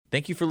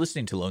Thank you for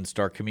listening to Lone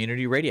Star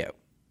Community Radio.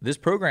 This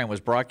program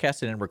was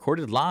broadcasted and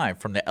recorded live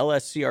from the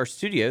LSCR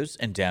studios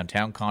in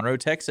downtown Conroe,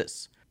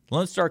 Texas.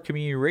 Lone Star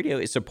Community Radio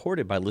is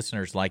supported by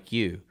listeners like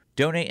you.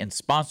 Donate and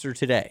sponsor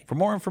today. For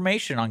more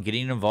information on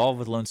getting involved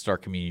with Lone Star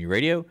Community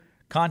Radio,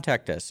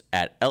 contact us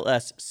at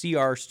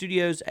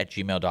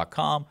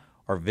lscrstudios@gmail.com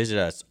or visit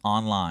us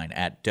online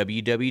at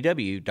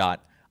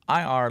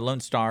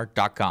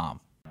www.irlonestar.com.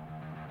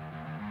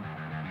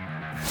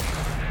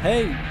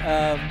 Hey,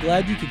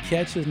 glad you could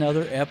catch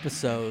another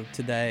episode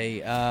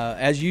today.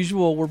 As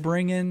usual, we're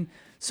bringing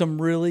some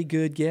really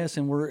good guests,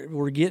 and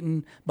we're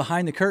getting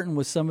behind the curtain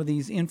with some of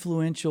these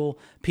influential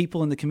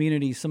people in the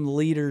community, some of the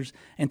leaders.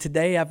 And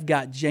today I've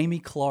got Jamie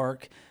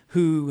Clark,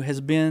 who has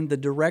been the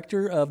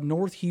director of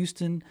North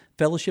Houston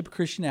Fellowship of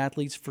Christian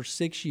Athletes for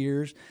 6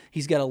 years.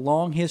 He's got a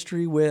long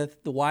history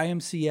with the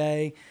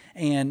YMCA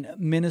and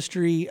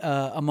ministry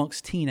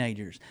amongst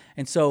teenagers.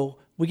 And so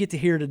we get to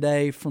hear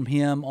today from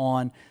him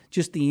on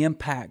just the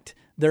impact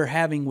they're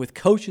having with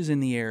coaches in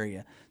the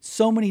area.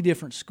 So many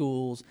different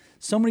schools,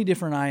 so many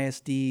different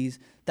ISDs,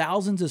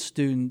 thousands of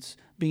students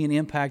being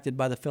impacted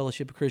by the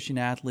Fellowship of Christian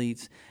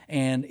Athletes.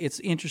 And it's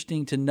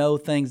interesting to know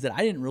things that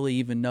I didn't really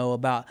even know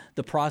about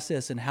the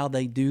process and how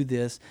they do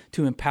this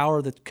to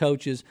empower the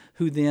coaches,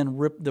 who then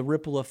the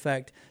ripple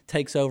effect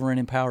takes over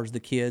and empowers the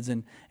kids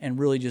and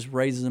really just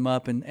raises them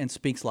up and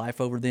speaks life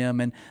over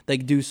them. And they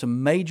do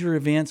some major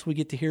events we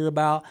get to hear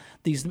about.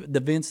 The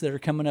events that are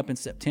coming up in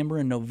September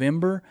and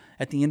November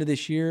at the end of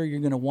this year. You're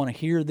going to want to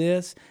hear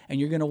this, and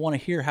you're going to want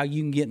to hear how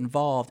you can get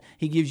involved.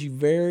 He gives you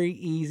very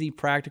easy,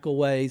 practical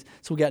ways,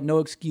 so we got no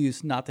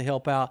excuse not to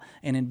help out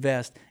and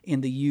invest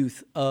in the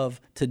youth of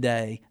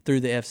today through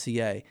the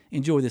FCA.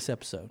 Enjoy this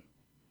episode.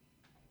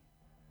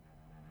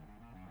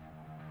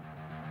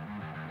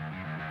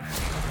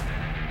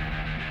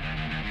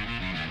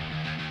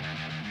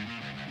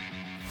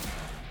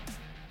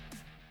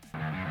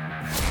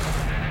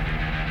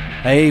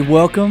 Hey,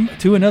 welcome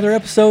to another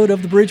episode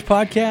of the Bridge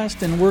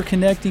Podcast, and we're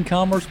connecting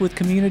commerce with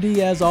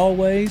community as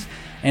always.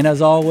 And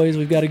as always,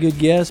 we've got a good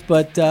guest,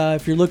 but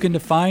if you're looking to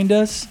find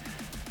us,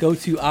 go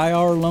to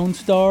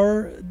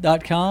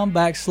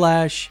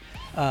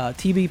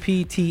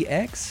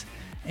irlonestar.com/TBPTX,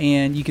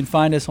 and you can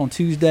find us on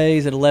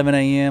Tuesdays at 11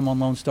 a.m. on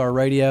Lone Star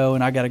Radio.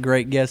 And I got a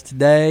great guest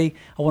today.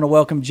 I want to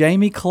welcome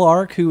Jamie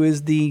Clark, who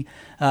is the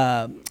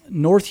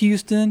North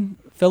Houston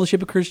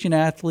Fellowship of Christian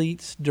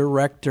Athletes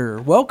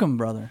Director. Welcome,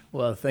 brother.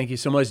 Well, thank you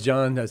so much,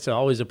 John. It's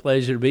always a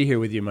pleasure to be here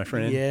with you, my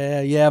friend.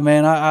 Yeah,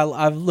 man.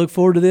 I look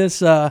forward to this.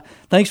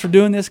 Thanks for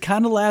doing this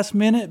kind of last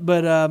minute,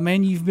 but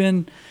man, you've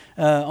been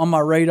on my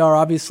radar,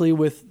 obviously,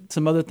 with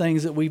some other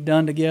things that we've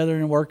done together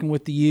and working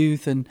with the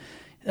youth. And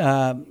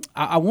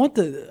I want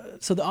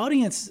so the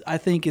audience, I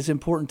think, is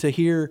important to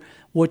hear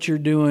what you're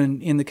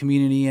doing in the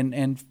community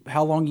and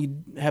how long you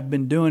have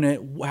been doing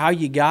it, how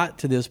you got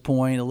to this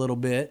point a little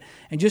bit,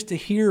 and just to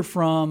hear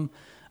from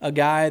a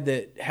guy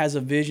that has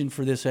a vision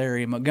for this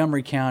area,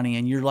 Montgomery County,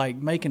 and you're like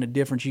making a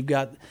difference. You've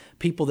got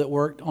people that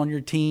worked on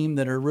your team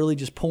that are really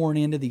just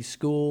pouring into these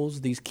schools,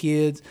 these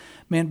kids.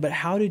 Man, but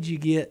how did you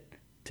get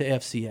to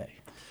FCA?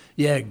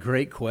 Yeah,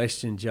 great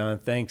question, John.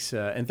 Thanks.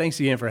 And thanks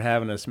again for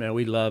having us, man.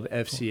 We love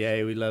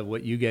FCA. We love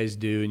what you guys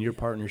do and your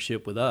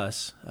partnership with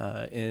us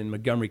in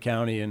Montgomery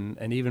County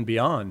and even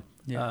beyond.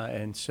 Yeah.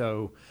 And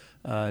so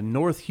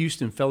North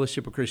Houston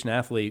Fellowship of Christian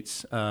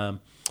Athletes,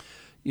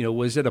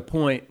 was at a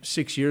point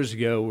 6 years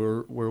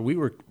ago where we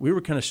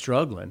were kind of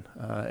struggling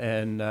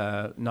and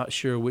not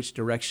sure which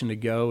direction to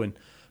go. And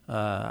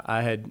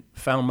I had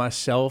found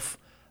myself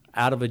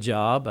out of a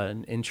job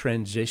and in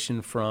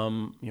transition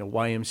from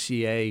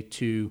YMCA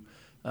to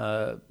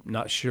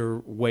not sure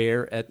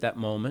where at that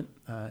moment,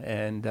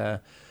 and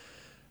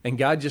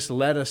God just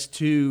led us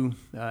to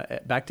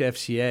back to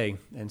FCA,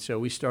 and so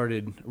we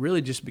started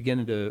really just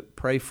beginning to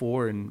pray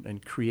for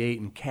and create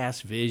and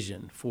cast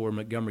vision for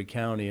Montgomery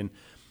County,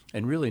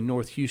 and really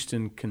North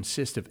Houston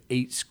consists of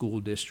 8 school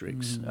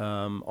districts,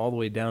 all the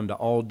way down to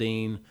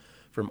Aldine,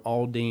 from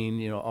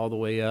Aldine all the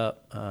way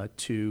up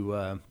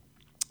to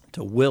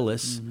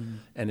Willis,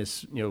 and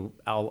it's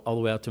all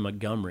the way out to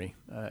Montgomery,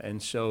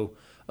 and so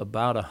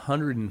about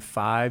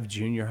 105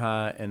 junior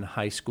high and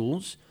high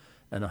schools,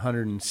 and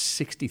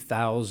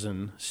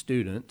 160,000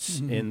 students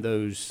in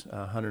those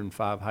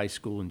 105 high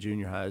school and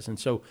junior highs, and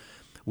so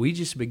we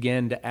just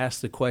began to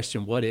ask the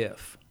question: what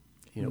if?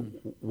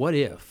 What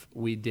if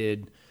we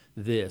did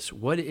this?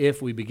 What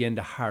if we began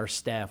to hire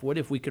staff? What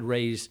if we could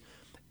raise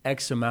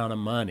X amount of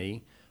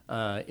money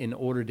in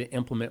order to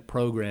implement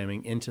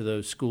programming into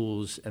those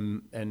schools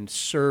and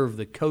serve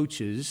the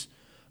coaches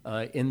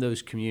in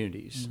those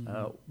communities?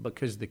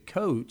 Because the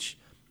coach,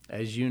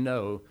 as you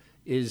know,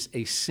 is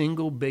a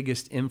single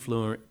biggest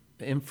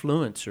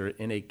influencer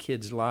in a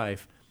kid's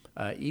life,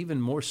 even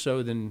more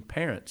so than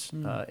parents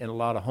in a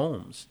lot of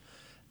homes.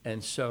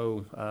 And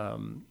so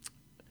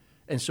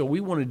we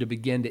wanted to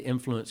begin to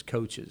influence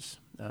coaches.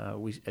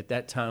 At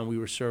that time, we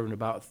were serving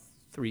about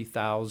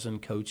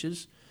 3,000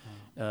 coaches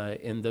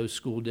in those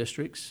school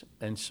districts.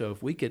 And so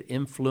if we could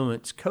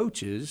influence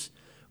coaches,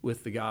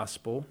 with the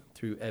gospel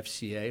through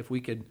FCA, if we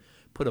could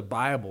put an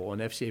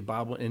FCA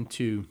Bible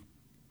into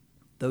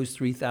those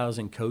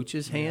 3,000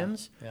 coaches'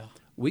 hands,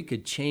 we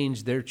could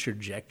change their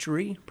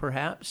trajectory,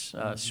 perhaps,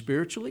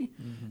 spiritually.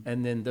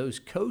 And then those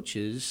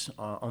coaches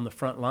on the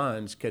front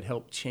lines could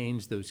help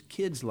change those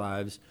kids'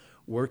 lives,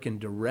 working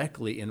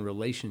directly in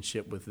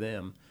relationship with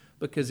them.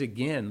 Because,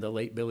 again, the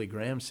late Billy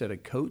Graham said a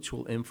coach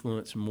will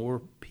influence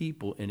more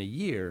people in a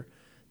year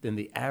than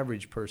the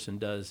average person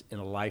does in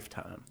a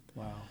lifetime.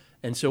 Wow.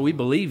 And so we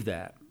believe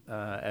that.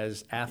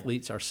 As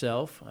athletes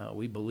ourselves,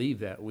 we believe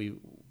that.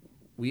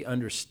 We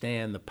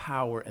understand the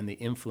power and the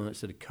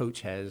influence that a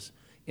coach has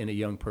in a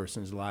young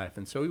person's life.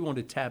 And so we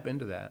wanted to tap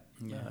into that.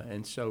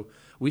 And so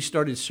we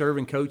started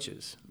serving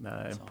coaches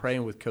and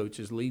praying with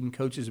coaches, leading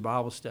coaches'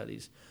 Bible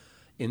studies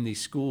in these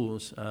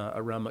schools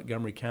around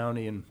Montgomery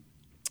County and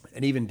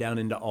even down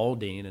into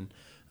Aldine.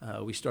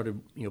 And we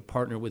started,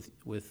 partnering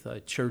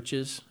with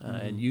churches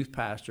and youth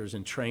pastors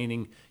and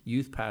training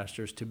youth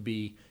pastors to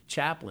be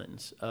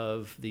chaplains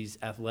of these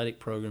athletic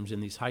programs in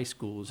these high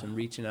schools and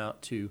reaching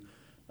out to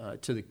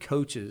the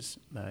coaches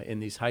in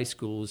these high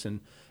schools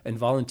and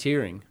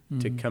volunteering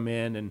to come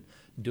in and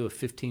do a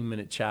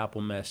 15-minute chapel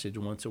message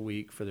once a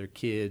week for their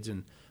kids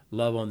and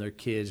love on their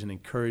kids and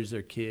encourage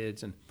their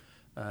kids.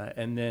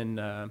 And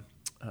then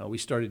we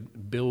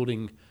started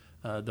building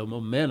the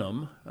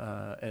momentum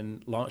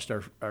and launched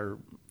our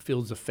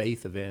Fields of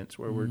Faith events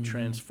where we're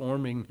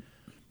transforming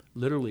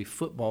literally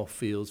football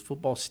fields,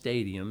 football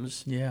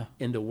stadiums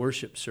into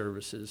worship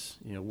services,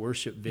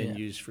 worship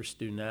venues for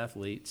student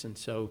athletes. And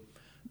so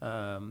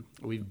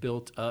we've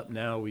built up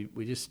now.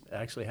 We just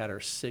actually had our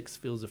 6th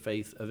Fields of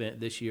Faith event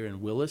this year in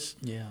Willis.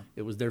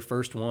 It was their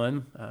first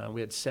one.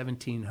 We had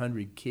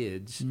 1,700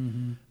 kids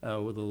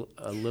with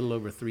a little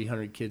over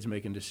 300 kids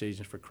making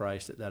decisions for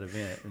Christ at that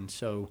event. And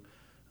so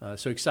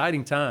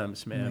exciting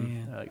times,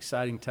 man.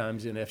 Exciting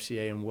times in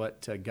FCA and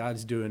what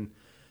God's doing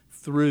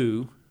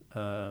through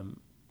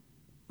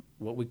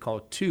what we call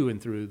to and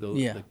through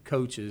the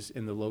coaches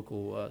in the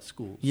local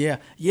schools.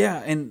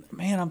 And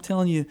man, I'm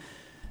telling you,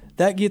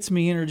 that gets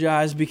me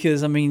energized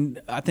because,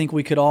 I think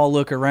we could all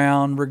look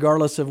around,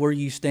 regardless of where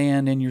you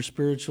stand in your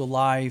spiritual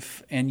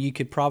life, and you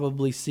could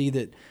probably see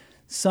that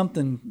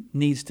something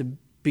needs to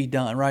be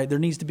done, right? There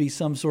needs to be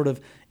some sort of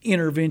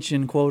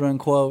intervention, quote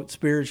unquote,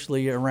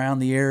 spiritually around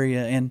the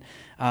area. And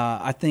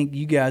I think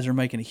you guys are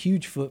making a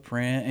huge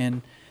footprint.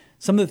 And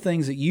some of the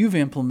things that you've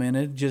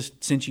implemented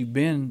just since you've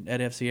been at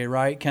FCA,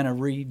 right, kind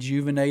of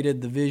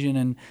rejuvenated the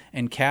vision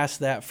and cast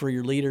that for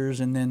your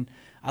leaders. And then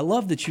I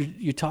love that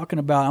you're talking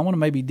about, I want to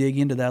maybe dig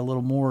into that a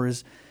little more,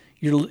 is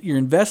you're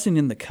investing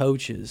in the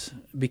coaches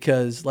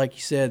because, like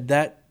you said,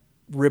 that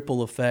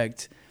ripple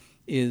effect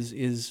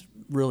is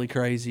really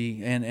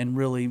crazy and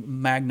really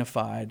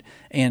magnified.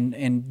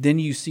 And then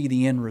you see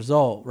the end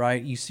result,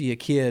 right? You see a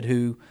kid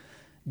who,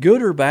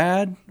 good or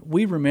bad,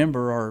 we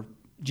remember our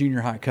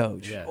junior high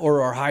coach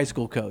or our high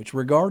school coach,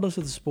 regardless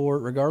of the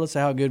sport, regardless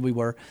of how good we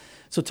were.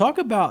 So talk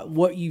about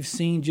what you've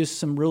seen, just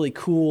some really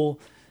cool,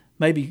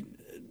 maybe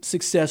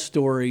success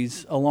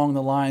stories along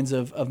the lines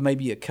of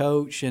maybe a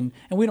coach, and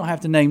we don't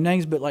have to name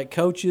names, but like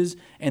coaches,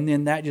 and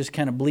then that just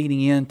kind of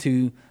bleeding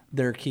into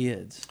their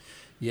kids.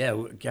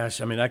 Yeah, gosh,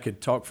 I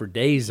could talk for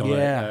days on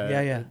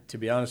it, to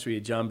be honest with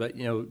you, John, but,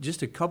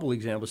 just a couple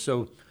examples.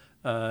 So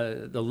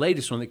the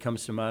latest one that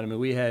comes to mind,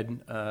 we had,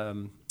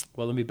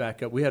 let me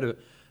back up. We had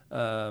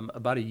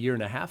about a year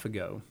and a half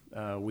ago,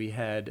 we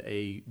had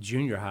a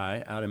junior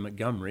high out in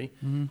Montgomery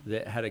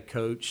that had a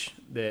coach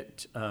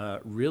that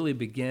really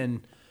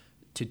began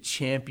to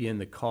champion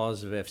the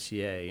cause of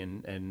FCA,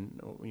 and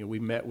we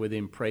met with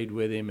him, prayed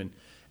with him,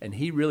 and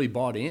he really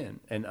bought in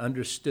and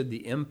understood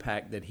the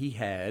impact that he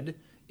had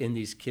in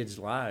these kids'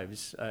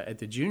 lives at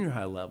the junior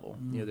high level.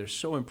 They're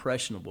so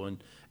impressionable,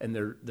 and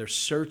they're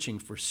searching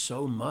for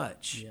so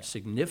much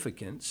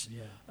significance,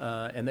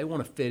 and they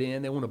want to fit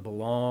in, they want to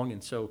belong,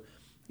 and so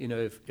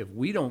if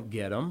we don't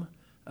get them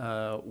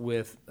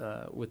with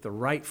the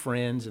right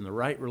friends and the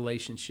right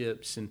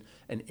relationships and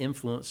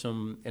influence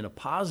them in a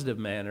positive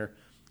manner,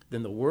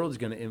 then the world is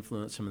going to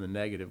influence them in the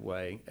negative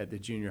way at the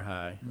junior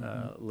high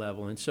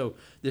level. And so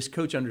this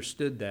coach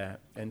understood that,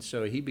 and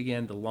so he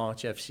began to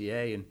launch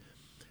FCA. And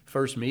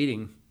first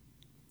meeting,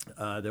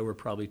 there were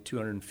probably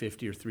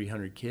 250 or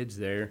 300 kids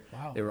there.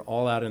 Wow. They were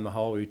all out in the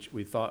hall.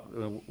 We thought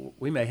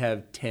we may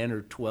have 10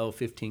 or 12,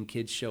 15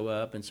 kids show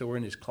up, and so we're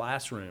in his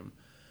classroom,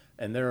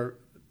 and they're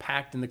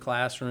packed in the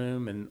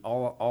classroom and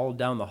all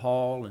down the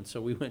hall. And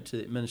so we went to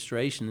the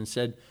administration and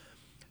said,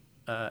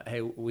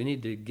 hey, we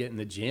need to get in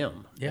the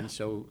gym. And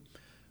so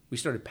we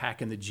started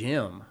packing the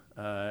gym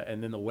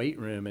and then the weight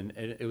room, and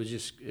it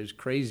was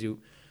crazy.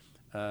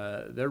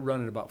 They're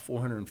running about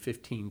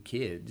 415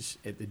 kids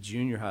at the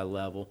junior high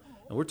level,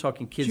 and we're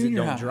talking kids that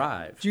don't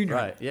drive. Junior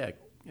high. Yeah.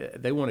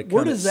 They want to come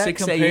Where does at that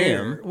 6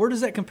 a.m. Where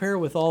does that compare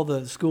with all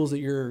the schools that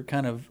you're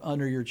kind of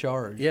under your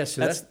charge? Yeah,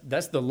 so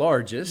that's the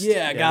largest.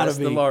 Yeah, gotta that's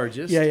be the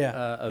largest.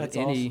 Of that's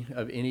any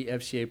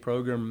FCA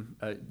program,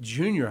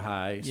 junior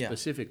high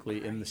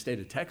specifically in the state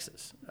of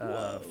Texas.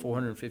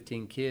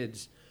 415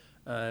 kids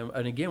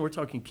And again, we're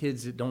talking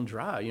kids that don't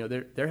drive.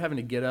 They're having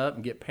to get up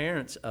and get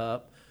parents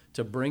up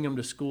to bring them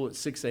to school at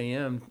 6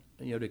 a.m.,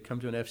 to come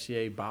to an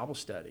FCA Bible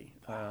study.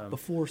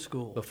 Before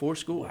school. Before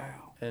school.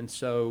 Wow. And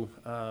so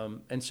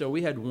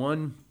we had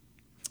one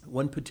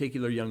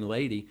particular young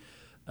lady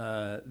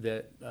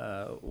that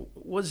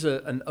was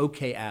an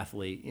okay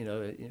athlete.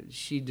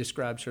 She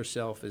describes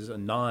herself as a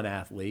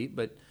non-athlete,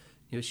 but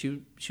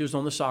she was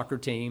on the soccer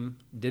team,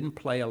 didn't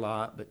play a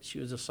lot, but she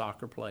was a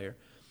soccer player.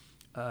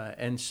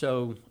 And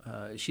so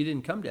she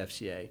didn't come to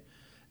FCA.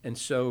 And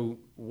so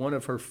one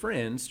of her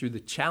friends, through the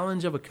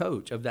challenge of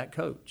that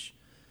coach,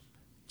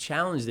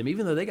 challenged them,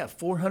 even though they got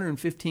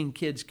 415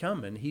 kids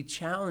coming, he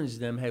challenged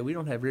them, hey, we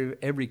don't have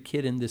every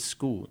kid in this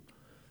school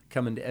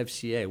coming to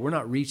FCA. We're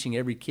not reaching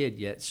every kid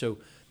yet. So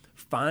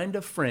find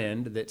a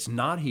friend that's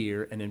not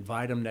here and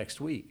invite them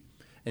next week.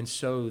 And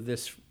so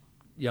this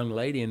young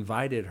lady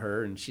invited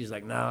her, and she's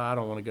like, no, I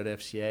don't want to go to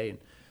FCA.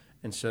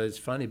 And so it's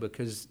funny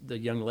because the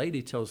young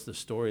lady tells the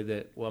story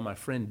that, well, my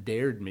friend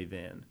dared me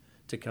then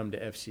to come to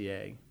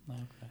FCA.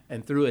 Okay.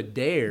 And through a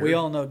dare. We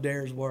all know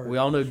dares work. We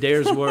all know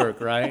dares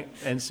work, right?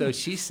 And so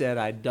she said,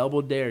 I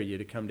double dare you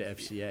to come to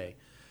FCA.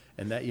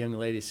 And that young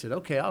lady said,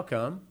 okay, I'll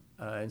come.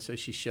 And so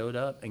she showed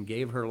up and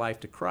gave her life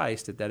to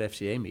Christ at that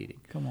FCA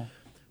meeting. Come on.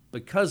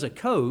 Because a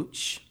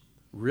coach,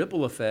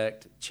 ripple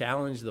effect,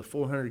 challenged the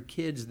 400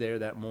 kids there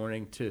that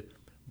morning to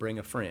bring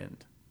a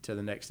friend to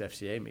the next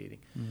FCA meeting.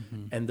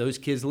 Mm-hmm. And those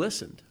kids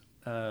listened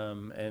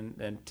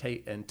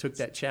and took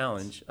that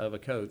challenge of a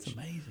coach. It's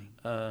amazing.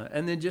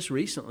 And then just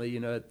recently,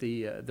 at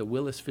the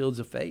Willis Fields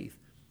of Faith,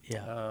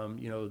 yeah.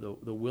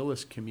 The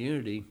Willis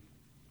community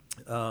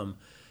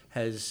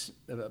has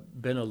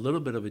been a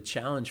little bit of a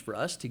challenge for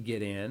us to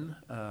get in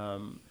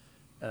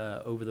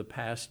over the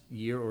past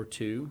year or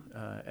two.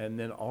 And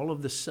then all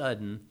of a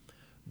sudden,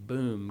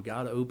 boom,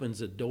 God opens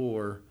a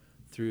door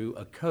through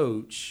a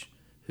coach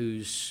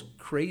who's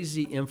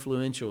crazy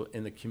influential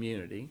in the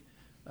community.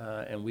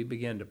 And we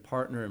began to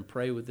partner and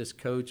pray with this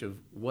coach of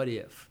what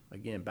if?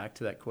 Again, back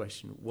to that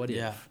question, what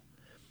if?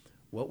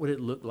 What would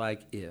it look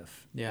like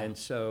if? Yeah. And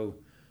so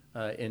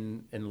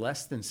in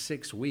less than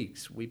 6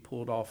 weeks, we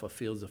pulled off a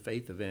Fields of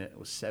Faith event. It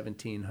was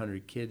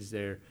 1,700 kids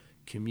there,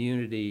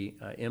 community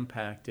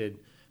impacted.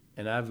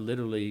 And I've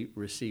literally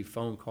received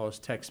phone calls,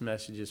 text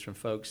messages from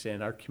folks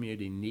saying, our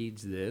community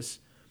needs this.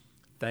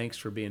 Thanks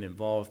for being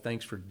involved.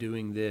 Thanks for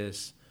doing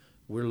this.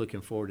 We're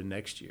looking forward to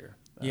next year.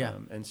 Yeah.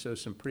 And so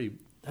some pretty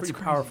crazy.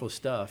 Powerful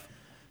stuff.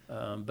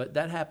 But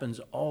that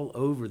happens all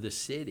over the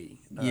city,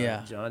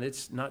 John.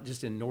 It's not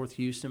just in North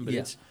Houston, but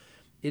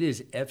it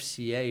is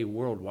FCA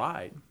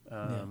worldwide.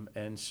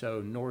 And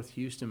so North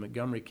Houston,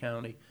 Montgomery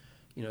County,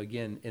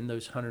 again, in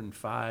those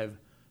 105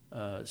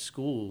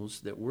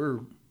 schools that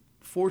we're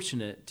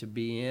fortunate to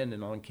be in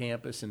and on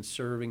campus and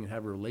serving and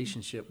have a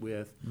relationship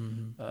with,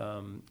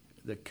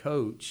 the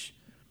coach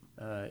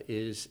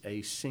is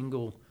a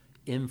single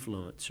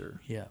influencer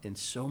in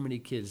so many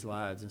kids'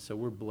 lives. And so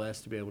we're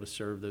blessed to be able to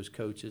serve those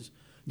coaches,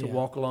 to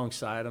walk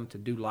alongside them, to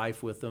do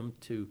life with them,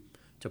 to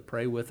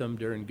pray with them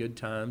during good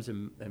times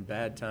and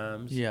bad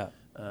times,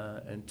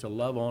 and to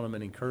love on them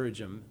and encourage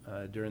them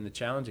during the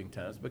challenging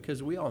times,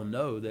 because we all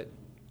know that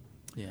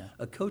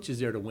a coach is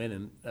there to win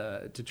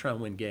and to try and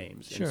win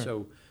games. Sure. And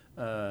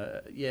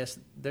so, yes,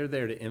 they're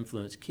there to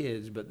influence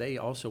kids, but they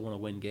also want to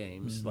win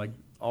games, like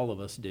all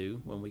of us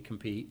do when we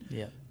compete.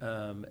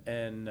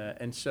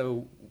 And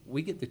so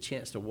we get the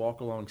chance to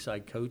walk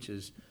alongside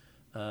coaches.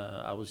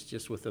 I was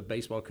just with a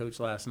baseball coach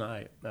last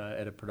night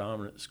at a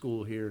predominant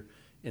school here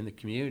in the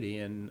community,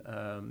 and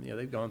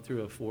they've gone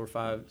through a 4,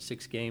 5,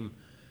 6 game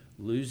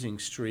losing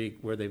streak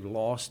where they've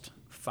lost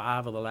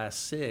 5 of the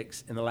last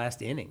 6 in the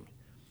last inning.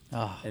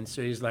 And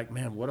so he's like,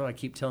 man, what do I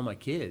keep telling my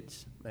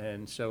kids?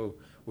 And so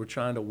we're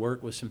trying to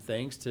work with some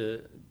things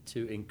to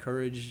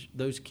encourage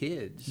those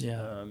kids.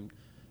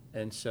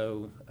 And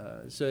so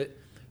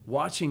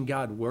watching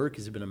God work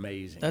has been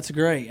amazing. That's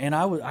great. And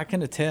I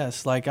can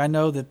attest, I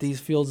know that these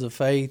Fields of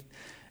Faith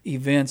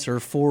events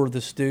are for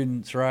the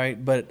students,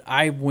 right? But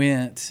I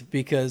went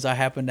because I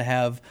happened to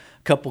have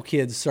a couple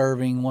kids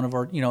serving one of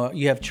our,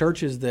 you have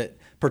churches that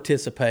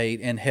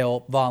participate and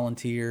help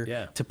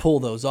volunteer to pull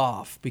those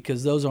off,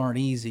 because those aren't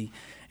easy.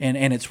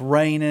 And it's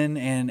raining,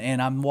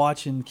 and I'm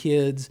watching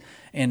kids,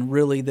 and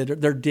really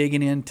they're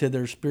digging into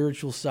their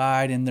spiritual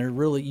side, and they're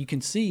really, you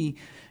can see,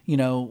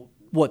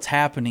 what's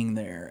happening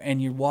there, and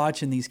you're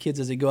watching these kids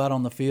as they go out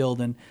on the field,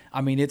 and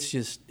I mean,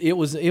 it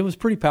was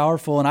pretty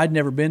powerful, and I'd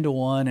never been to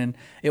one, and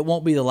it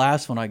won't be the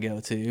last one I go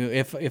to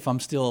if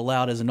I'm still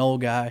allowed as an old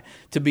guy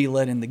to be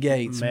let in the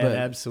gates. Man,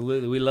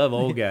 absolutely, we love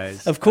old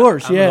guys. Of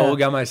course, I'm an old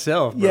guy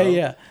myself, bro.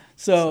 Yeah.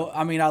 So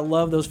I mean, I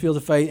love those Fields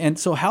of Faith. And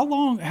so how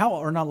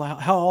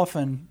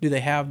often do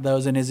they have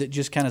those, and is it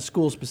just kind of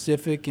school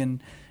specific,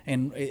 and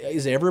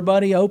is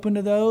everybody open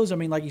to those? I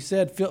mean, like you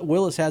said,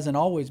 Willis hasn't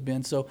always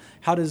been. So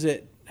how does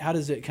it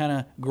kind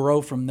of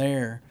grow from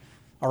there?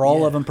 Are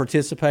all of them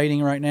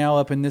participating right now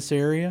up in this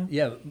area?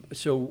 Yeah.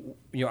 So,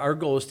 our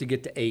goal is to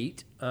get to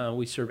 8.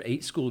 We serve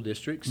 8 school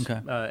districts. Okay.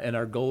 And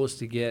our goal is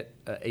to get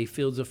a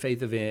Fields of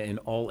Faith event in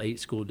all 8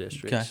 school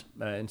districts.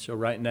 Okay. And so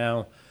right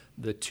now,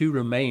 the 2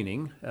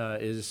 remaining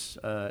is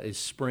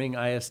Spring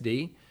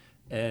ISD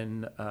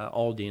and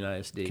Aldine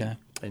ISD. Okay.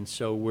 And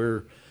so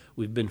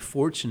we've been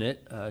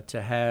fortunate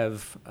to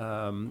have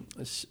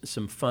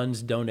some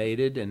funds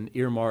donated and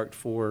earmarked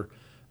for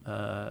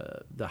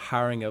the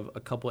hiring of a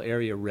couple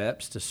area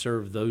reps to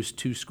serve those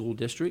 2 school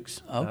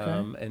districts.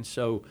 Okay. And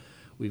so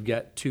we've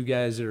got 2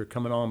 guys that are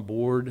coming on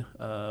board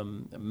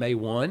May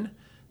 1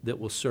 that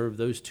will serve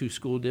those 2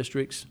 school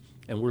districts.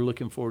 And we're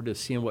looking forward to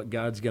seeing what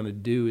God's going to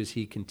do as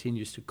he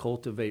continues to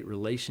cultivate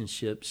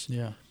relationships,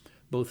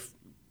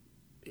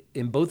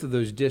 in both of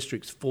those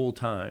districts full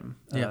time.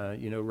 Yeah.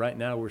 Right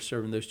now we're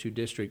serving those 2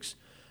 districts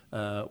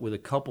with a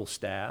couple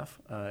staff.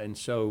 And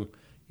so,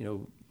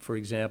 for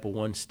example,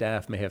 one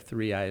staff may have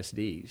 3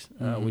 ISDs,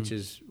 which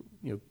is,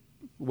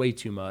 way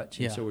too much.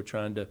 And so we're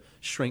trying to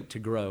shrink to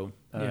grow.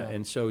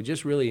 And so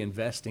just really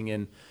investing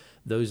in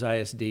those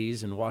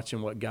ISDs and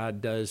watching what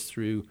God does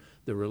through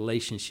the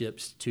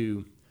relationships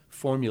to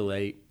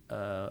formulate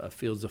a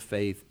Fields of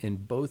Faith in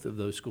both of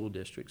those school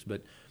districts.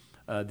 But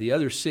the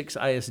other 6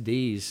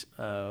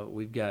 ISDs,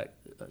 we've got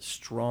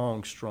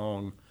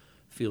strong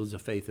Fields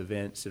of Faith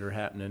events that are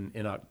happening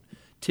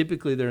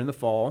typically they're in the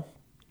fall,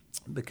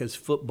 because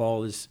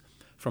football is,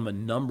 from a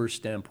numbers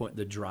standpoint,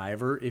 the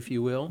driver, if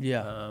you will.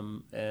 Yeah.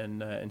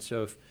 And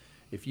so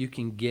if you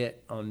can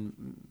get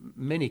on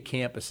many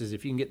campuses,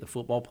 if you can get the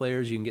football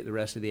players, you can get the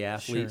rest of the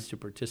athletes to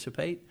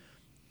participate.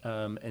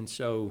 And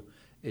so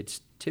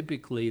it's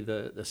typically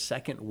the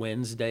second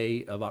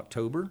Wednesday of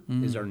October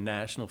is our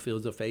National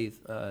Fields of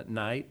Faith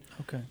night.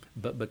 Okay.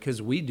 But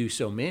because we do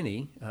so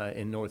many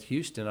in North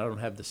Houston, I don't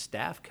have the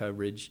staff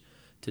coverage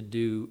to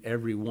do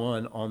every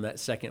one on that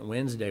second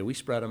Wednesday. We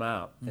spread them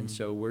out. And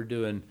so we're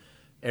doing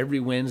every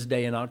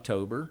Wednesday in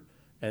October.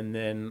 And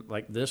then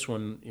like this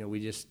one, we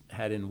just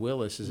had in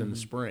Willis is in the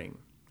spring.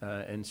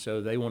 And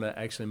so they want to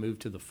actually move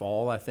to the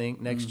fall, I think,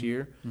 next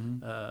year.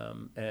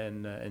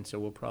 And so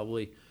we'll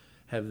probably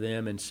have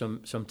them in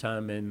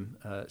sometime in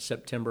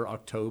September,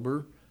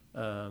 October.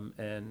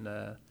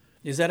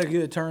 Is that a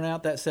good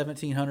turnout, that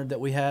 1,700 that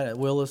we had at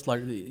Willis,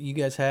 like you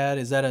guys had?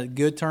 Is that a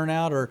good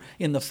turnout, or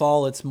in the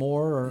fall it's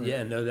more? Or?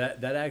 Yeah, no,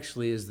 that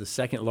actually is the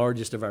second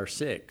largest of our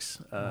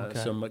 6.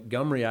 So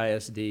Montgomery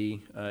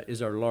ISD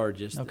is our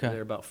largest. Okay. There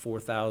are about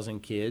 4,000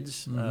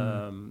 kids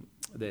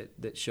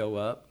that show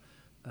up.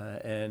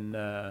 And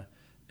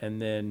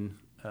then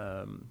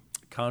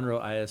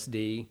Conroe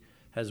ISD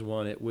has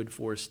one at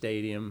Woodforest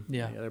Stadium.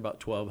 Yeah. There are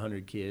about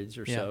 1,200 kids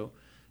or so.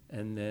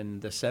 And then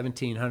the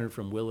 1,700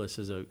 from Willis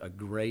is a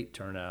great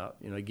turnout.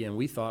 Again,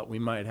 we thought we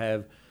might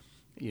have,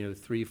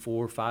 300,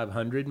 400,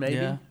 500 maybe.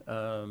 Yeah.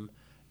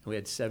 We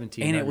had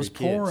 1,700 and it was kids.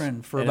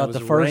 Pouring for about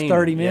the first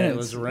 30 minutes. Yeah, it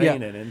was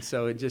raining, and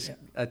so it just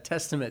a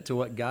testament to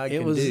what God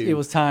can do. It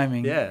was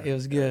timing. Yeah, it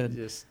was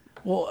good.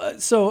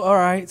 So all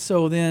right,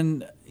 so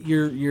then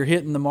you're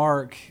hitting the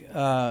mark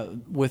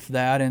with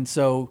that, and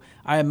so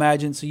I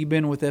imagine. So you've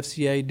been with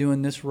FCA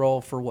doing this role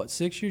for what,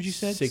 6 years? You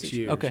said 6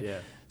 years. Okay. Yeah.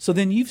 So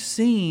then you've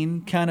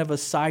seen kind of a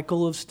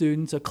cycle of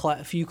students,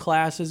 a few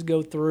classes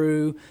go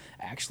through,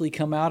 actually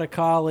come out of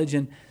college,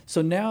 and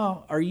so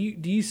now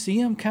do you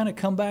see them kind of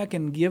come back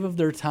and give of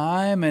their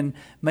time, and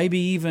maybe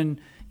even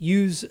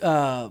use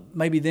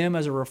maybe them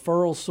as a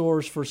referral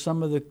source for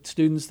some of the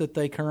students that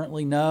they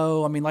currently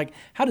know? I mean, like,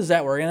 how does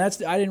that work? And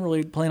I didn't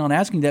really plan on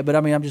asking that, but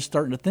I mean, I'm just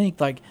starting to think,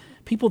 like,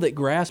 people that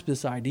grasp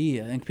this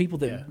idea and people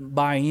that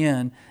buy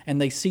in and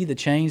they see the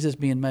change that's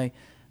being made.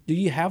 Do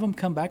you have them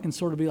come back and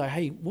sort of be like,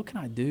 hey, what can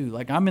I do?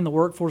 Like, I'm in the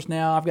workforce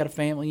now. I've got a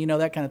family,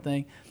 that kind of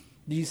thing.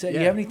 Do you say, do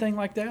you have anything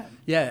like that?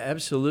 Yeah,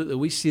 absolutely.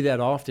 We see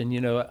that often.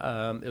 It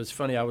was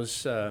funny. I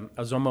was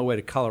on my way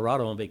to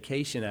Colorado on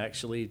vacation,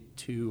 actually,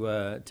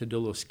 to do a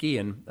little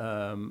skiing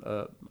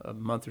a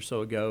month or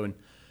so ago, and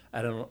I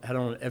had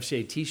on an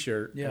FCA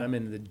T-shirt. Yeah. And I'm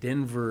in the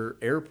Denver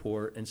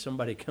airport, and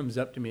somebody comes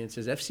up to me and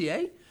says,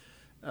 FCA?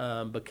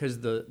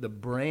 Because the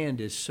brand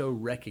is so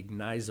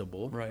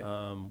recognizable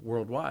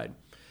worldwide.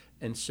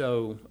 And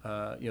so,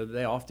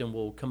 they often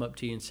will come up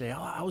to you and say, oh,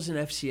 I was in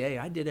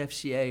FCA. I did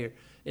FCA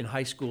in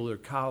high school or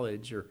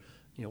college or,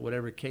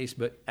 whatever case.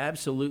 But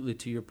absolutely,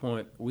 to your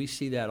point, we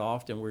see that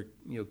often where,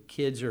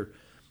 kids are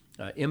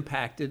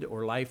impacted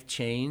or life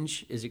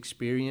change is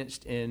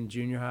experienced in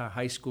junior high,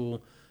 high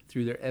school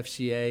through their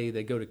FCA.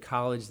 They go to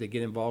college. They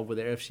get involved with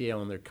their FCA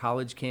on their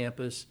college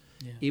campus.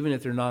 Yeah. Even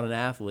if they're not an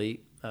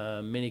athlete,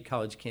 many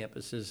college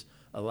campuses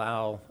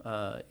allow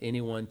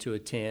anyone to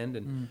attend.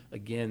 And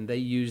again, they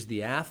use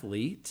the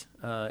athlete,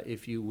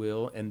 if you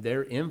will, and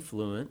their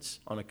influence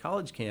on a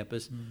college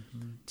campus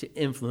to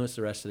influence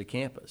the rest of the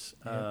campus.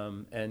 Yeah.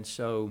 And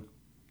so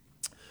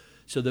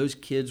those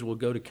kids will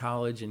go to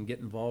college and get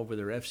involved with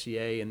their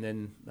FCA, and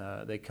then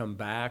they come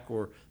back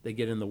or they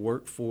get in the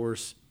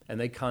workforce and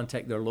they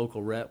contact their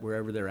local rep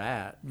wherever they're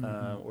at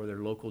or their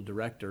local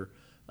director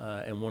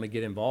and want to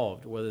get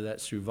involved, whether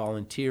that's through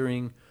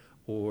volunteering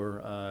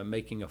or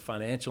making a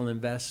financial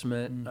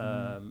investment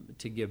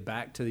to give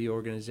back to the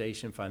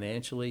organization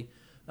financially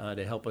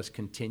to help us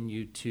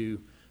continue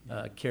to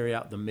carry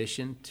out the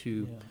mission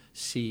to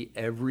see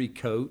every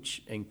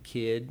coach and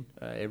kid,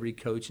 every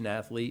coach and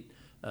athlete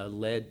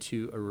led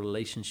to a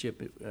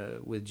relationship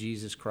with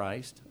Jesus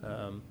Christ.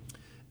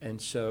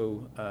 And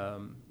so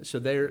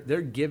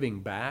they're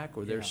giving back,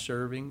 or they're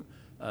serving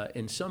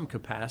in some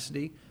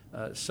capacity.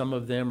 Some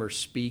of them are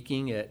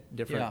speaking at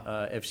different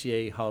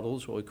FCA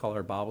huddles, what we call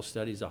our Bible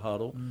studies, a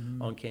huddle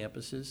on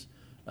campuses.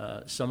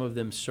 Some of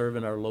them serve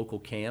in our local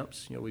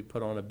camps. We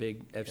put on a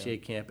big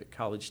FCA camp at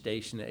College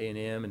Station at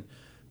A&M,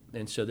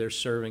 and so they're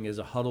serving as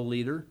a huddle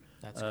leader.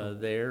 That's cool.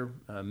 There,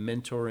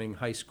 mentoring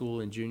high school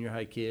and junior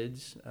high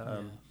kids.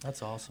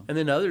 That's awesome. And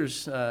then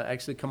others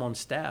actually come on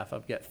staff.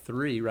 I've got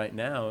 3 right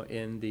now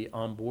in the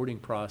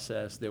onboarding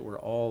process that were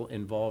all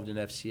involved in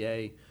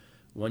FCA.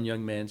 One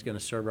young man's going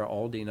to serve our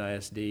Aldine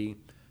ISD.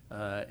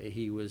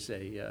 He was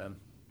a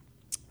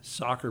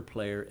soccer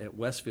player at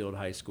Westfield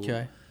High School.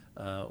 Okay.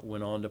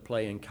 Went on to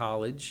play in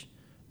college.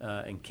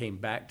 And came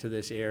back to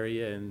this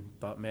area and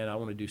thought, man, I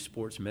want to do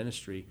sports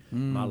ministry.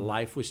 My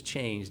life was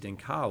changed in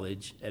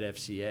college at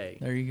FCA.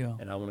 There you go.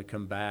 And I want to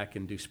come back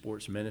and do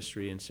sports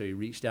ministry. And so he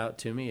reached out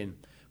to me, and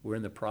we're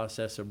in the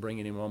process of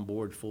bringing him on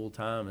board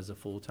full-time as a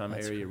full-time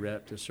area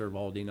rep to serve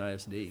Aldine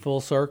ISD.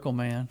 Full circle,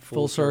 man.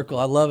 Full circle.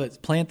 I love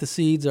it. Plant the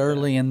seeds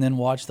early and then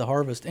watch the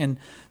harvest. And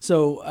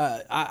so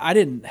I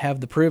didn't have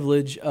the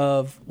privilege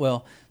of,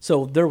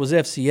 so there was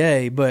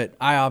FCA, but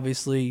I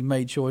obviously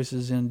made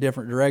choices in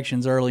different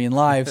directions early in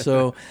life,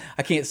 so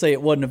I can't say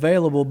it wasn't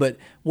available. But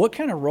what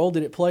kind of role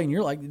did it play? And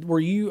you're like,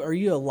 are you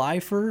a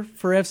lifer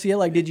for FCA?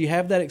 Like, did you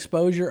have that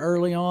exposure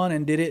early on,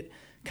 and did it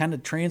kind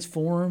of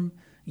transform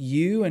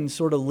you and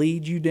sort of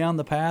lead you down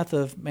the path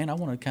of, man, I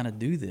want to kind of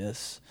do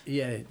this?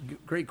 Yeah,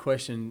 great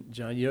question,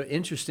 John.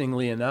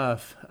 Interestingly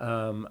enough,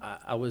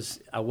 I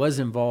was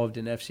involved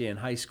in FCA in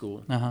high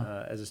school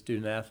as a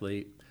student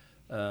athlete,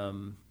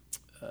 and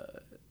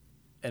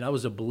I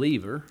was a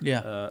believer.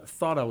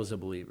 Thought I was a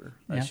believer,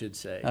 I should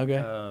say.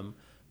 Okay.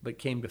 But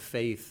came to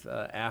faith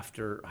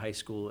after high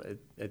school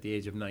at the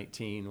age of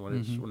 19,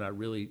 when I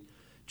really,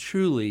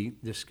 truly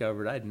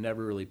discovered I'd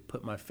never really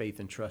put my faith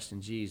and trust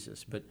in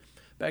Jesus. But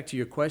back to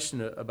your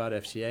question about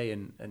FCA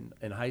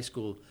and high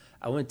school,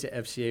 I went to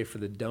FCA for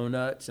the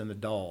donuts and the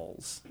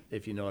dolls,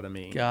 if you know what I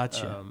mean.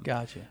 Gotcha.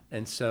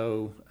 And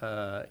so,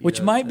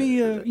 which might be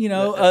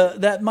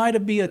that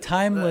might be a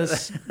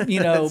timeless,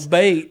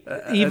 bait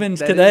even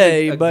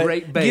today. But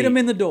great bait. Get them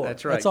in the door.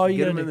 That's right. That's all you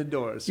get gotta them do. in the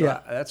door. So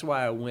that's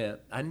why I went.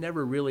 I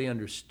never really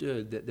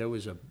understood that there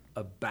was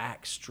a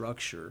back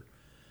structure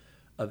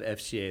of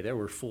FCA. There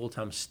were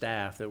full-time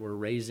staff that were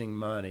raising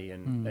money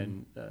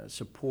and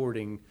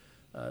supporting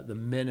the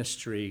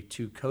ministry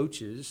to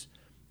coaches.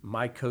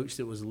 My coach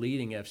that was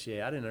leading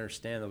FCA, I didn't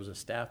understand there was a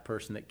staff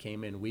person that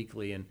came in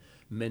weekly and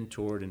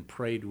mentored and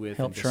prayed with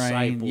help and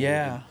train.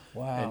 discipled.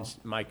 Wow. And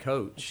my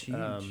coach.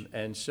 Huge.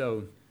 And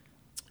so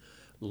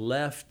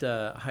left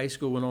high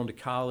school, went on to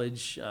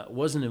college.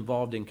 Wasn't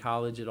involved in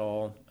college at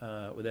all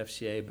with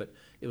FCA, but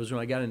it was when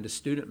I got into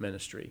student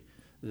ministry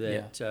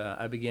that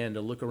I began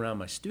to look around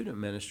my student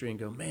ministry and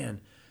go,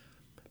 man,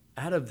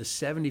 out of the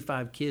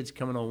 75 kids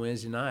coming on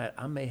Wednesday night,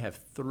 I may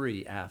have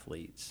 3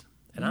 athletes.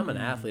 And I'm an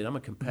athlete. I'm a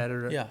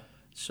competitor. Yeah.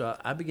 So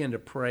I began to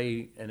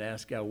pray and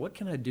ask God, what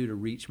can I do to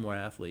reach more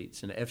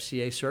athletes? And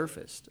FCA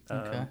surfaced.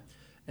 Okay.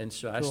 And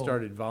so I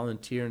started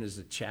volunteering as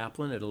a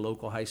chaplain at a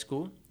local high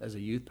school as a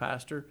youth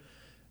pastor.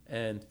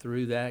 And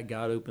through that,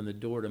 God opened the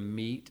door to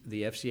meet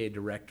the FCA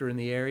director in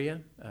the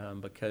area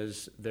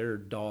because their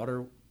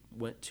daughter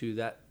went to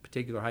that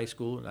particular high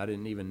school, and I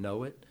didn't even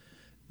know it.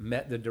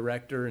 Met the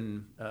director,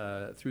 and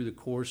through the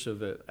course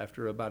of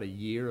after about a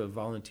year of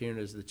volunteering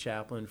as the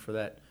chaplain for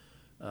that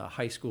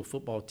high school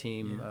football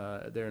team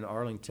there in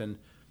Arlington,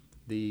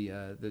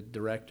 the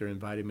director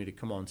invited me to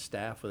come on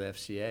staff with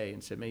FCA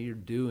and said, man, you're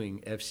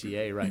doing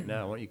FCA right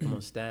now. Why don't you come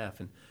on staff?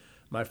 And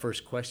my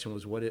first question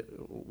was, what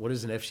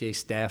does an FCA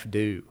staff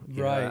do?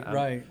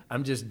 Right.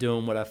 I'm just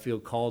doing what I feel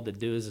called to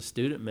do as a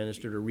student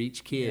minister to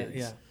reach kids.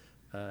 Yeah.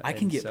 I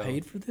can get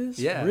paid for this?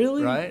 Yeah.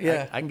 Really? Right?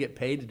 Yeah. I can get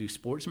paid to do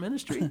sports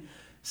ministry.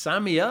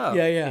 Sign me up.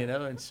 Yeah.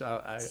 And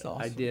so awesome.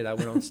 I did. I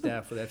went on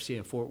staff with FCA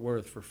in Fort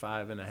Worth for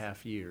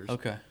 5.5 years.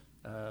 Okay.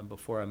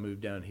 Before I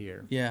moved down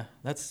here. Yeah,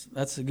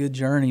 that's a good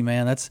journey,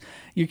 man.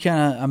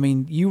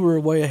 You were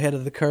way ahead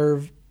of the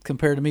curve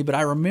compared to me, but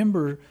I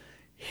remember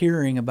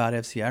hearing about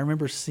FCA. I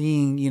remember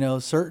seeing,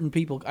 certain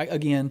people,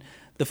 again,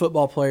 the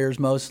football players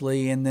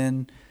mostly, and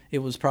then it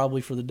was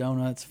probably for the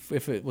donuts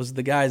if it was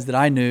the guys that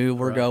I knew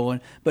were going.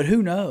 But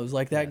who knows?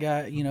 Like that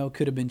guy,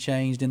 could have been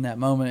changed in that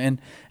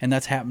moment, and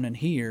that's happening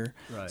here.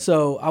 Right.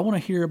 So I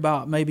want to hear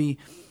about maybe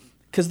 –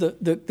 because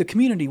the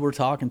community we're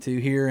talking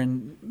to here,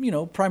 and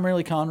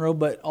primarily Conroe,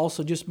 but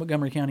also just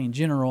Montgomery County in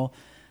general,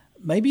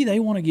 maybe they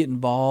want to get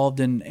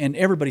involved, and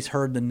everybody's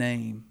heard the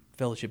name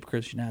Fellowship of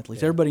Christian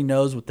Athletes. Everybody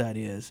knows what that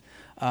is.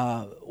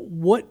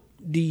 What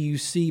do you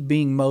see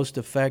being most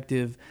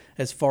effective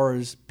as far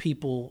as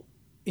people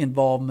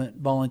involvement,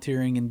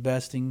 volunteering,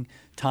 investing,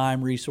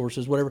 time,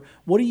 resources, whatever.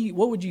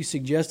 What would you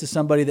suggest to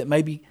somebody that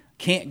maybe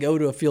can't go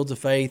to a Fields of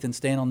Faith and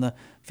stand on the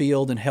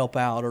field and help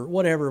out or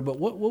whatever, but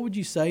what would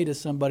you say to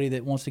somebody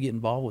that wants to get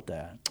involved with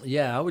that?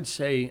 Yeah, I would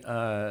say,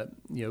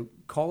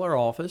 call our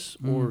office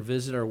or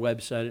visit our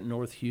website at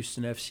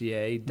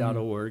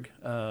northhoustonfca.org,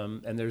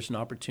 and there's an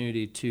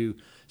opportunity to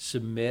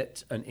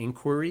submit an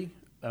inquiry,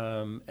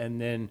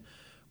 and then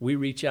we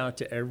reach out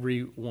to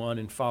everyone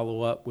and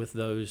follow up with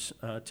those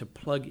to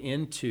plug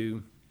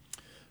into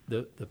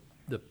the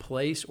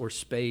place or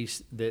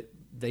space that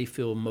they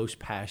feel most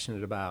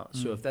passionate about.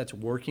 So if that's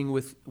working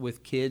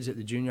with kids at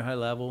the junior high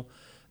level,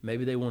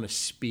 maybe they want to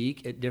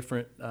speak at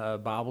different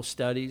Bible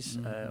studies.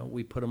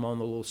 We put them on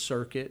the little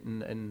circuit,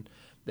 and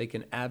they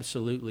can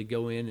absolutely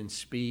go in and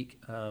speak.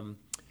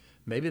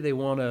 Maybe they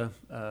want to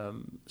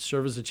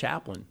serve as a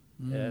chaplain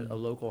at a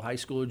local high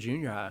school or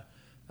junior high.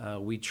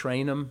 We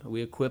train them,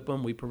 we equip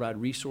them, we provide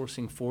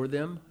resourcing for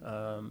them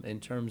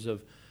in terms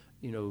of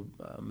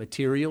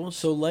materials.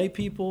 So lay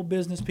people,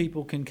 business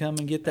people can come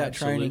and get that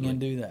Absolutely. training and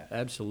do that.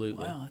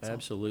 Absolutely. Wow, that's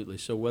Absolutely.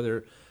 So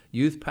whether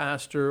youth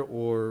pastor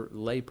or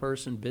lay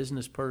person,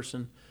 business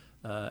person,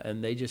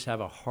 and they just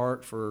have a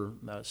heart for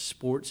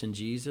sports and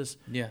Jesus,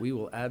 we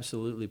will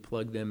absolutely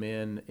plug them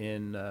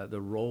in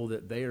the role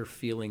that they are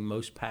feeling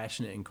most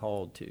passionate and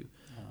called to.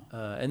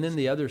 And then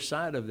the other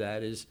side of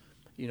that is,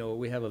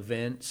 we have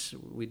events.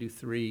 We do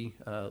 3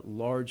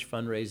 large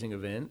fundraising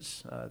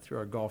events through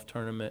our golf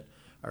tournament,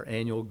 our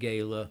annual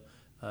gala,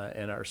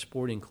 and our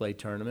sporting clay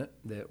tournament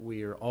that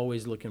we are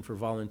always looking for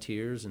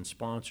volunteers and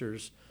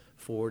sponsors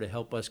to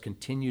help us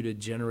continue to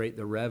generate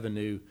the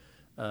revenue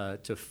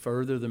to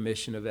further the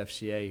mission of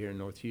FCA here in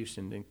North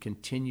Houston and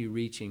continue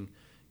reaching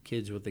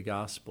kids with the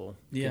gospel,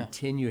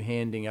 continue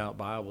handing out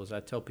Bibles.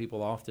 I tell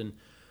people often,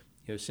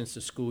 since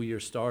the school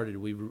year started,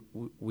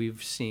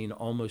 we've seen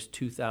almost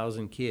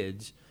 2,000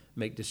 kids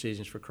make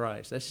decisions for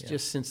Christ. That's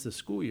just since the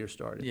school year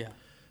started.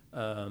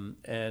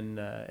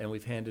 And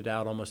we've handed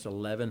out almost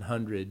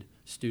 1,100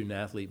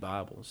 student-athlete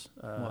Bibles.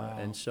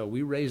 And so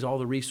we raise all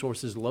the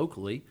resources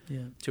locally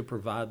to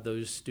provide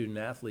those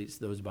student-athletes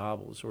those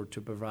Bibles or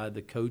to provide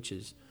the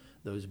coaches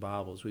those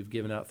Bibles. We've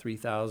given out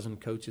 3,000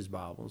 coaches'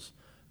 Bibles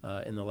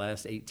in the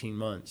last 18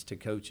 months to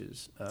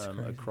coaches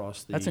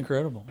across That's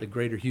incredible. The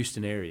greater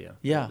Houston area,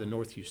 the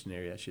North Houston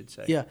area, I should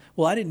say. Yeah.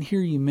 Well, I didn't hear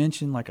you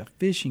mention like a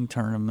fishing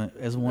tournament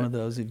as one of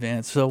those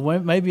events, so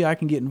maybe I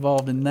can get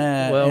involved in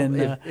that. Well,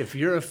 and, if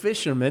you're a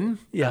fisherman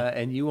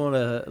and you want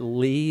to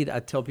lead,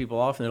 I tell people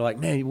often, they're like,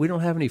 man, we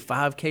don't have any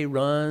 5K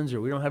runs or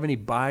we don't have any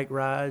bike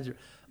rides.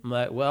 I'm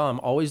like, well,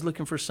 I'm always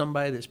looking for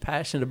somebody that's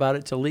passionate about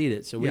it to lead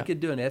it. So we could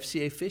do an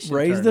FCA fishing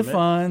tournament. Raise the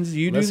funds,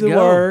 you do the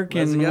work,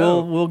 and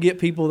we'll get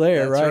people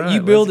there, right?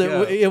 You build it,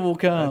 it will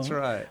come. That's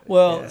right.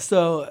 Well,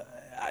 so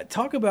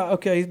talk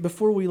about,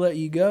 before we let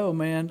you go,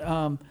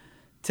 man,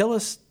 tell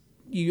us,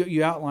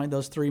 you outlined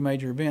those 3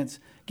 major events.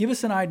 Give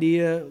us an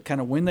idea kind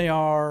of when they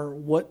are,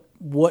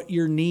 what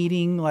you're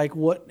needing, like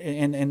what,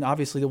 and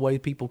obviously the way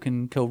people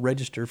can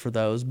co-register for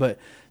those, but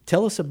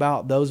tell us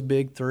about those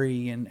big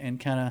 3 and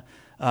kind of,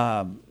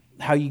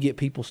 how you get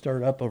people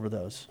started up over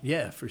those.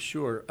 Yeah, for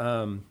sure.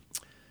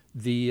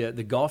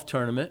 The golf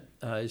tournament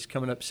is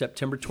coming up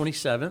September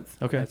 27th.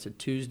 Okay. That's a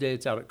Tuesday.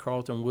 It's out at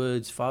Carlton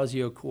Woods,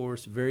 Fazio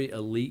course, very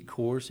elite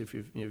course. If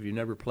you've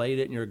never played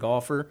it and you're a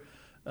golfer,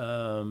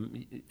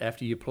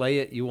 after you play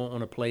it, you won't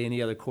want to play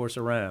any other course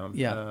around.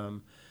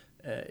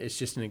 It's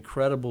just an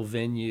incredible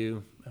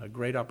venue, a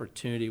great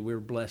opportunity. We're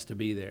blessed to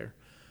be there.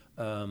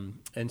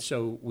 And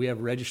so we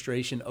have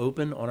registration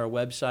open on our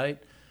website.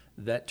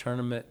 That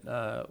tournament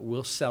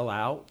will sell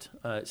out.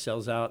 It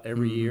sells out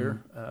every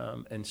year.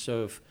 And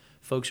so if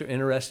folks are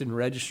interested in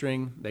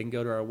registering, they can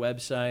go to our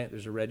website.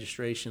 There's a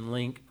registration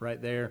link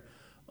right there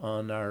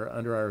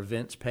under our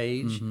events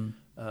page.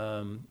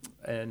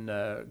 And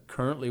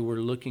currently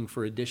we're looking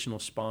for additional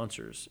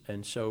sponsors.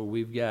 And so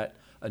we've got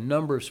a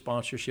number of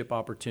sponsorship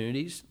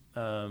opportunities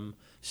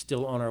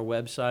still on our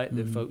website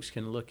that folks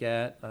can look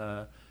at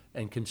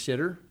and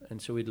consider.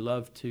 And so we'd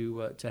love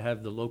to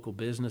have the local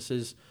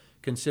businesses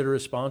consider a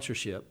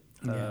sponsorship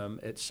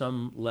at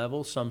some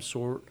level, some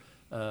sort.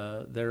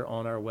 They're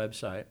on our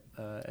website,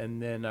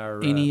 and then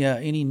our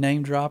any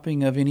name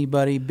dropping of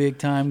anybody big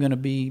time going to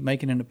be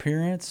making an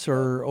appearance,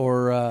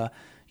 or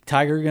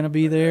Tiger going to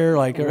be there?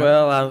 Like,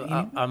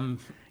 I'm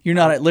you're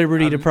not at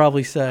liberty to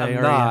probably say.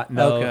 I'm not.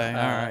 No. Okay, all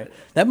right.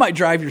 That might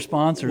drive your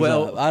sponsors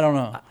up. I don't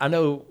know. I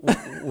know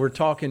we're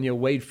talking.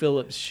 Wade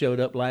Phillips showed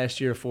up last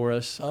year for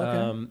us,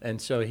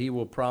 and so he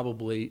will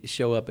probably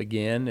show up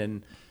again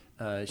and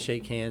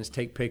shake hands,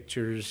 take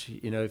pictures.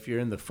 If you're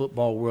in the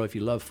football world, if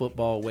you love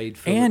football, Wade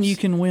Phillips. And you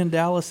can win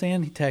Dallas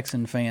and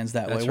Texan fans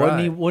that That's way.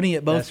 Right. Wasn't he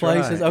at both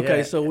places? Right.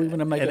 Okay, so we want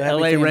to make and a happy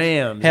LA fans,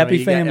 Rams.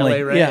 happy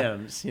family. LA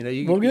Rams.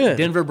 Good.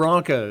 Denver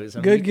Broncos.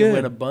 You can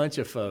win a bunch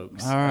of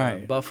folks. All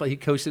right. Buffalo. He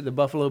coached at the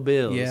Buffalo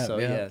Bills.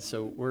 Yeah.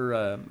 So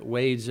we're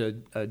Wade's a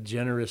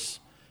generous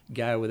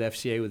guy with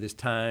FCA with his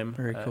time.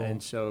 Very cool.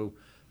 And so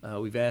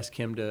we've asked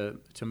him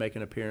to make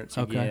an appearance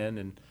again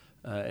and.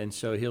 And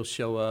so he'll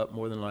show up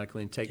more than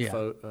likely and take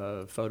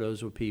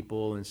photos with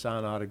people and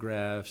sign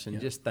autographs and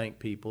just thank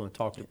people and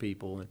talk to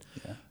people.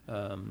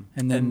 And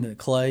then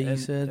Clay, you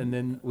said? And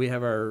then we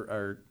have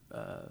our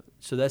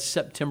so that's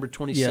September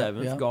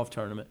 27th, golf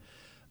tournament.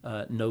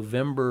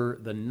 November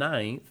the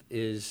 9th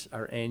is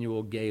our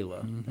annual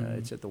gala.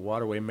 It's at the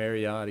Waterway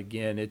Marriott.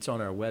 Again, it's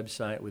on our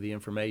website with the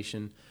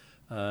information.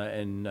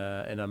 And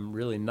I'm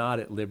really not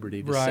at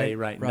liberty to say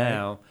right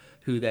now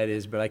who that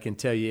is, but I can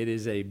tell you it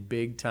is a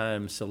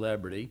big-time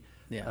celebrity.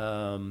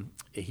 Yeah.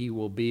 He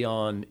will be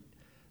on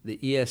the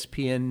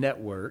ESPN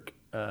network,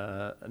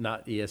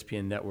 not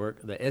ESPN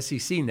network, the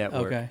SEC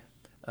network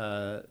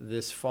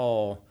this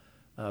fall.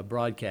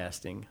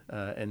 Broadcasting,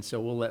 and so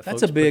we'll let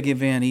that's a big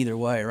event either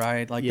way,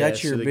 right? Like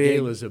that's your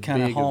big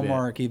kind of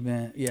hallmark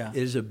event. Yeah, it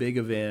is a big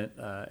event,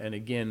 and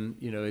again,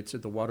 it's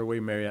at the Waterway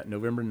Marriott,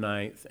 November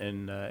 9th,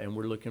 and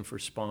we're looking for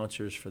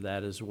sponsors for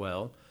that as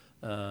well.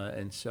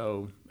 And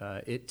so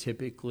it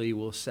typically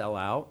will sell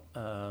out,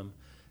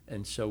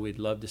 and so we'd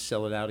love to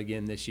sell it out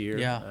again this year.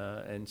 Yeah,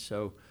 and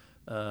so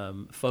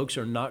folks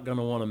are not going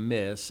to want to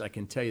miss. I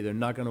can tell you, they're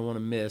not going to want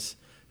to miss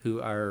who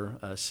our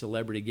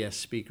celebrity guest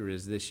speaker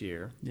is this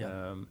year.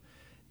 Yeah.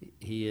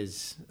 He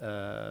is,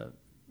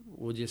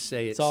 we'll just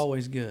say it's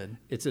always good.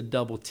 It's a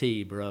double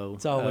T, bro.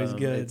 It's always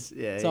good.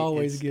 It's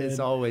always good. It's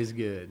always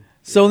good.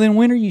 So then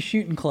when are you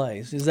shooting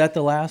clays? Is that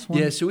the last one?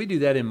 Yeah, so we do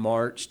that in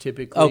March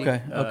typically.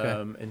 Okay.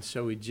 And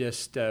so we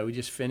just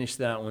finished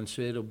that one,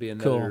 so it'll be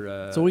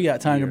another cool. So we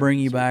got time to bring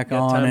you back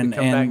on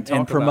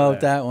and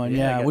promote that one.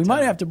 Yeah, we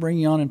might have to bring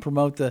you on and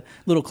promote the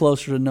little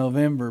closer to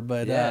November,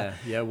 but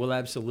we'll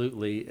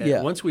absolutely.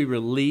 Once we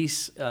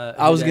release,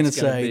 I was going to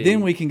say,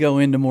 then we can go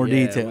into more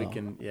detail. We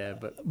can,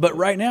 but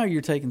right now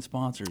you're taking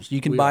sponsors.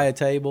 You can buy a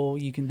table.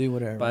 You can do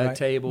whatever. Buy a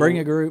table. Bring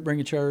a group. Bring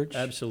a church.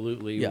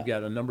 Absolutely. Yeah. We've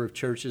got a number of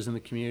churches in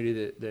the community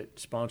that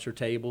sponsor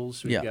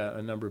tables. We've got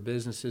a number of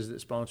businesses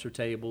that sponsor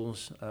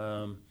tables,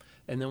 and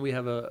then we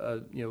have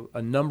a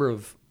number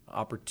of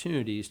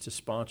opportunities to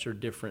sponsor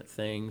different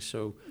things.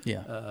 So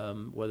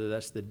whether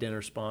that's the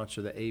dinner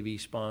sponsor, the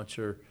AV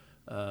sponsor,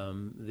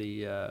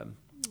 the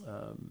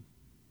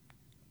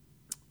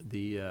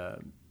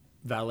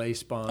valet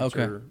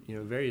sponsor,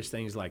 various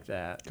things like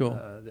that. Cool.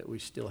 That we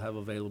still have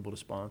available to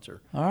sponsor.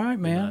 All right,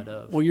 man.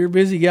 Well, you're a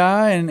busy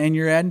guy, and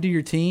you're adding to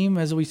your team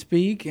as we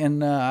speak,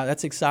 and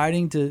that's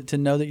exciting to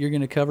know that you're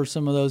going to cover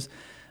some of those,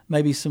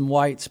 maybe some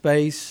white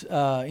space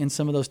in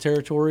some of those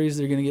territories.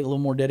 They're going to get a little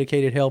more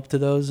dedicated help to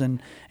those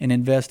and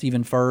invest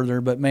even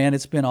further. But, man,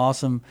 it's been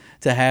awesome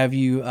to have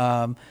you.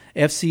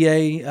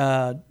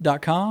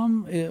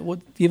 FCA.com.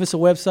 Give us a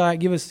website.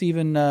 Give us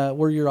even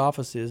where your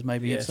office is,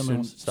 maybe if someone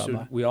wants to stop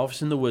by. We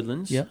office in the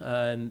Woodlands,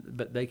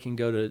 but they can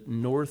go to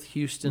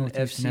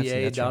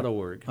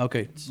northhoustonfca.org.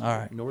 Okay, all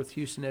right.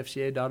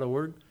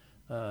 northhoustonfca.org.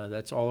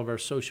 That's all of our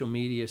social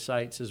media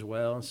sites as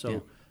well.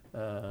 So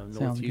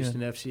North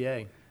Houston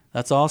FCA.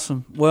 That's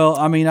awesome. Well,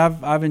 I mean,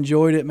 I've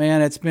enjoyed it,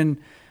 man.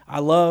 I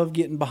love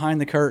getting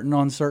behind the curtain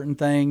on certain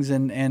things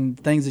and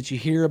things that you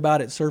hear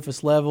about at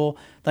surface level.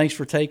 Thanks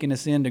for taking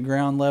us into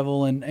ground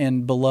level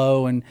and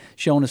below and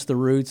showing us the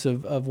roots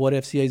of what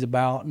FCA is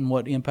about and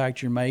what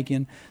impact you're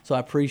making. So I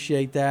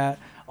appreciate that.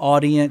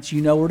 Audience,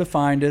 you know where to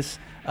find us.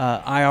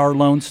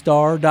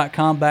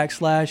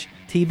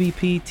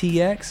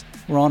 irlonestar.com/TBPTX.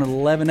 We're on at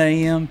 11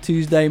 a.m.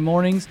 Tuesday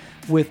mornings.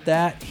 With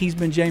that, he's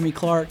been Jamie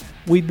Clark.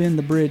 We've been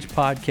the Bridge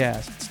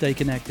Podcast. Stay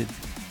connected.